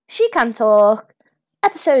She Can Talk,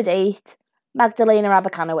 Episode 8, Magdalena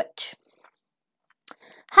Abercanowitch.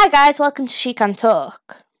 Hi guys, welcome to She Can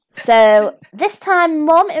Talk. So, this time,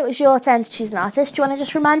 Mum, it was your turn to choose an artist. Do you want to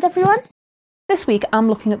just remind everyone? This week I'm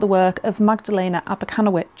looking at the work of Magdalena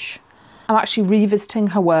Abercanowitch. I'm actually revisiting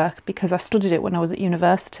her work because I studied it when I was at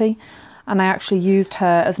university and I actually used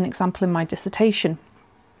her as an example in my dissertation.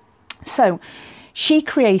 So, she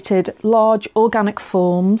created large organic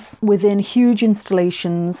forms within huge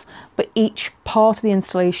installations, but each part of the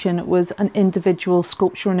installation was an individual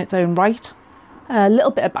sculpture in its own right. A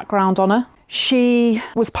little bit of background on her. She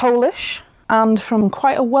was Polish and from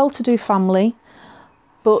quite a well-to-do family,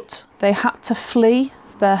 but they had to flee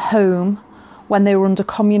their home when they were under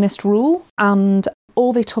communist rule, and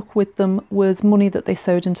all they took with them was money that they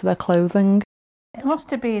sewed into their clothing. It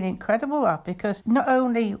must have been incredible, that, because not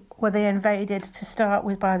only were they invaded to start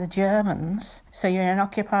with by the Germans, so you're in an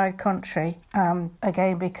occupied country,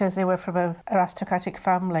 again because they were from an aristocratic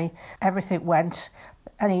family, everything went.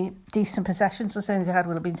 Any decent possessions or things they had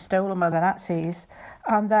would have been stolen by the Nazis.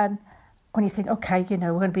 And then when you think, okay, we're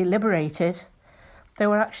going to be liberated, they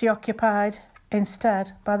were actually occupied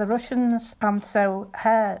instead by the Russians. And so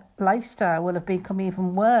her lifestyle would have become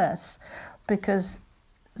even worse because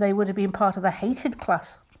they would have been part of the hated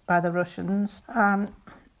class by the Russians.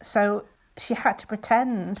 So she had to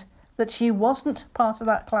pretend that she wasn't part of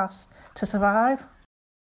that class to survive.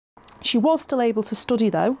 She was still able to study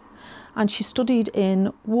though, and she studied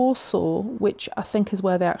in Warsaw, which I think is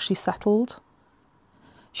where they actually settled.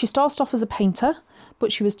 She started off as a painter,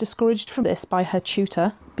 but she was discouraged from this by her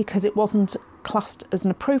tutor because it wasn't classed as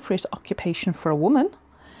an appropriate occupation for a woman.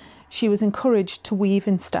 She was encouraged to weave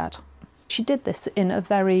instead. She did this in a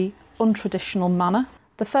very untraditional manner.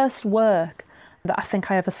 The first work that I think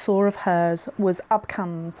I ever saw of hers was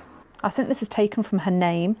Abkhaz. I think this is taken from her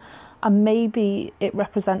name, and maybe it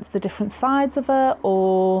represents the different sides of her,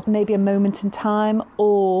 or maybe a moment in time,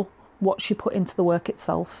 or what she put into the work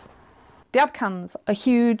itself. The Abkhaz are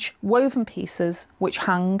huge woven pieces which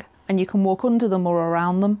hang, and you can walk under them or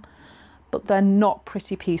around them, but they're not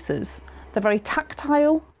pretty pieces. They're very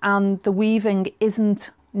tactile, and the weaving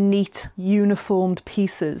isn't neat, uniformed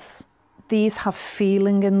pieces. These have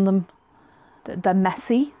feeling in them. They're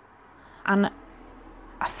messy, and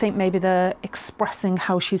I think maybe they're expressing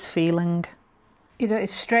how she's feeling.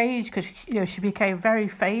 It's strange because, she became very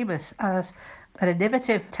famous as an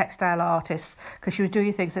innovative textile artist because she was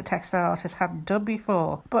doing things that textile artists hadn't done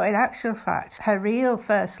before. But in actual fact, her real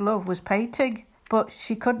first love was painting, but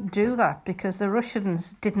she couldn't do that because the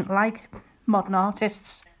Russians didn't like modern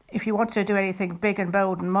artists. If you wanted to do anything big and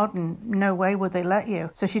bold and modern, no way would they let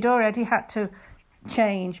you. So she'd already had to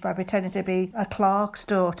change by pretending to be a clerk's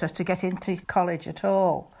daughter to get into college at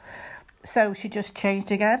all. So she just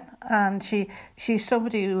changed again, and she's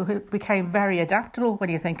somebody who became very adaptable when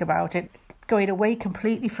you think about it. Going away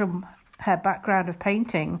completely from her background of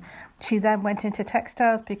painting, she then went into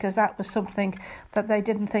textiles because that was something that they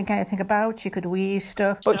didn't think anything about. She could weave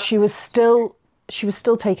stuff. But she was still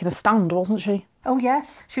taking a stand, wasn't she? Oh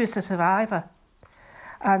yes, she was a survivor,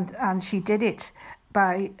 and she did it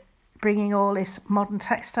by bringing all this modern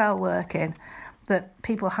textile work in that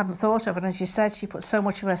people hadn't thought of. And as you said, she put so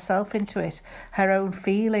much of herself into it, her own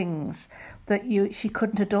feelings, that she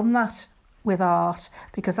couldn't have done that with art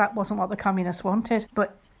because that wasn't what the communists wanted.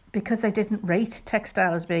 But because they didn't rate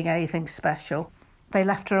textile as being anything special, they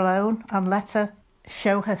left her alone and let her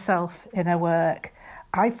show herself in her work.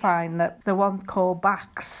 I find that the one called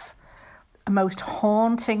Backs, the most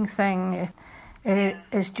haunting thing, it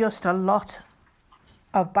is just a lot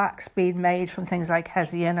of backs being made from things like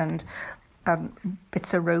hessian and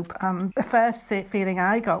bits of rope. And the first feeling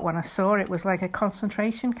I got when I saw it was like a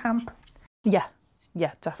concentration camp. Yeah,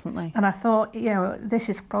 definitely. And I thought, this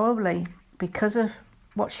is probably because of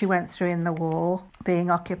what she went through in the war, being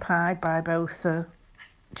occupied by both the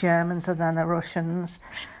Germans and then the Russians.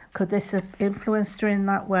 Could this have influenced her in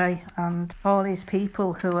that way? And all these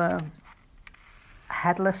people who are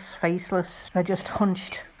headless, faceless, they're just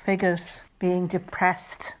hunched figures being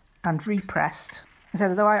depressed and repressed. So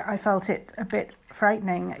although I felt it a bit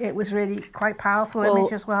frightening, it was really quite powerful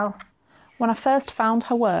image as well. When I first found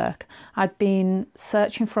her work, I'd been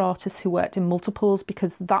searching for artists who worked in multiples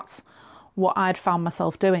because that's what I'd found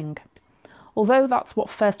myself doing. Although that's what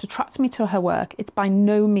first attracted me to her work, it's by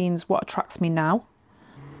no means what attracts me now.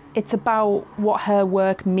 It's about what her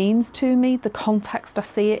work means to me, the context I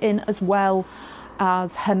see it in, as well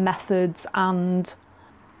as her methods, and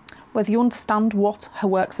whether you understand what her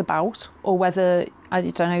work's about or whether, I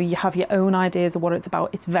don't know, you have your own ideas of what it's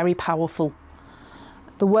about, it's very powerful.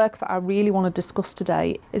 The work that I really want to discuss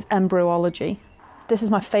today is embryology. This is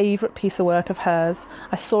my favourite piece of work of hers.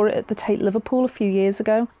 I saw it at the Tate Liverpool a few years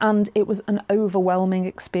ago, and it was an overwhelming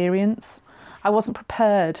experience. I wasn't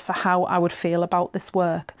prepared for how I would feel about this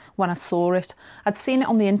work when I saw it. I'd seen it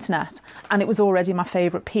on the internet and it was already my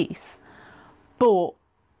favourite piece, but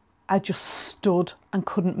I just stood and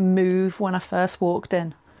couldn't move when I first walked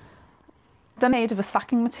in. They're made of a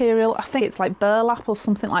sacking material. I think it's like burlap or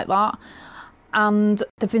something like that. And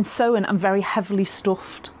they've been sewn and very heavily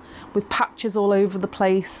stuffed with patches all over the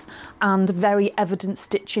place and very evident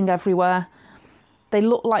stitching everywhere. They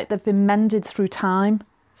look like they've been mended through time.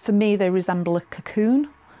 For me, they resemble a cocoon.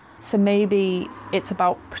 So maybe it's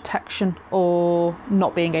about protection or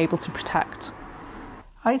not being able to protect.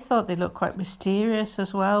 I thought they looked quite mysterious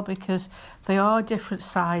as well because they are different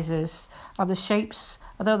sizes and the shapes,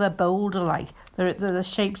 although they're boulder-like, the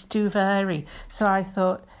shapes do vary. So I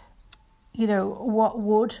thought, you know, what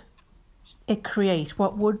would it create?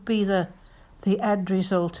 What would be the end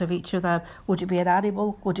result of each of them? Would it be an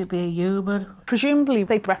animal? Would it be a human? Presumably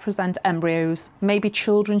they represent embryos, maybe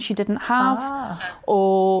children she didn't have,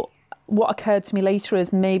 or what occurred to me later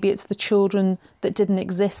is maybe it's the children that didn't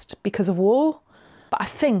exist because of war. But I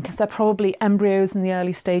think they're probably embryos in the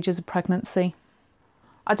early stages of pregnancy.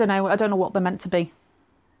 I don't know what they're meant to be.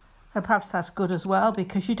 And perhaps that's good as well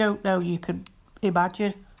because you don't know, you can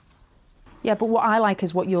imagine. Yeah, but what I like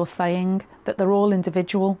is what you're saying, that they're all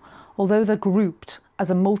individual. Although they're grouped as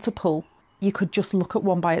a multiple, you could just look at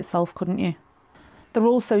one by itself, couldn't you? They're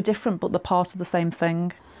all so different, but they're part of the same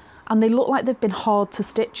thing. And they look like they've been hard to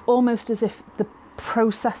stitch, almost as if the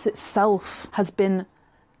process itself has been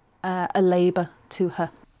a labour to her.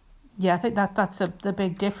 Yeah, I think that's the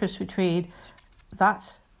big difference between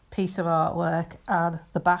that piece of artwork and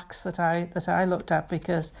the backs that I looked at,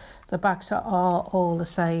 because the backs are all the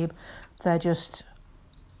same. They're just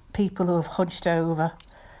people who have hunched over,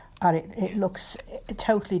 and it looks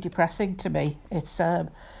totally depressing to me. It's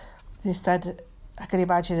instead, I can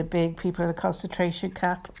imagine it being people in a concentration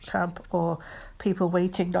camp or people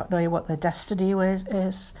waiting, not knowing what their destiny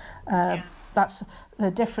is. That's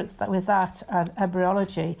the difference with that and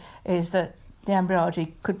embryology, is that the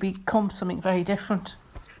embryology could become something very different.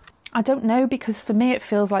 I don't know, because for me it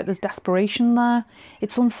feels like there's desperation there.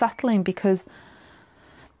 It's unsettling because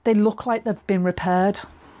they look like they've been repaired.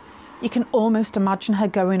 You can almost imagine her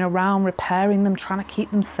going around repairing them, trying to keep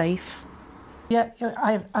them safe. Yeah,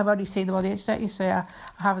 I've only seen them on the internet, you say. I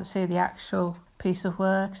haven't seen the actual piece of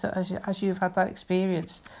work. So as you've had that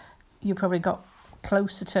experience, you probably got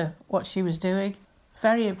closer to what she was doing.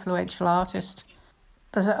 Very influential artist.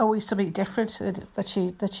 There's always something different that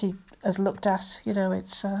she has looked at. You know,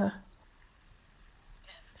 it's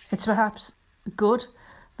perhaps good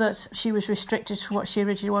that she was restricted to what she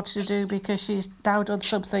originally wanted to do, because she's now done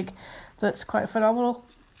something that's quite phenomenal.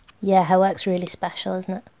 Yeah, her work's really special,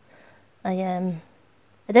 isn't it? I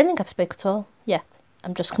don't think I've spoken at all yet.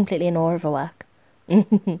 I'm just completely in awe of her work.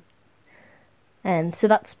 So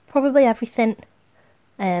that's probably everything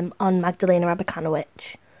on Magdalena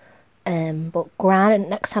Abercanowitch. But Gran,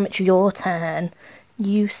 next time it's your turn.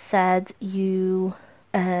 You said you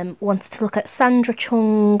wanted to look at Sandra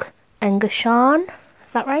Chung Engashan.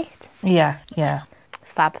 Is that right? Yeah.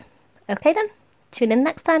 Fab. Okay then. Tune in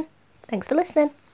next time. Thanks for listening.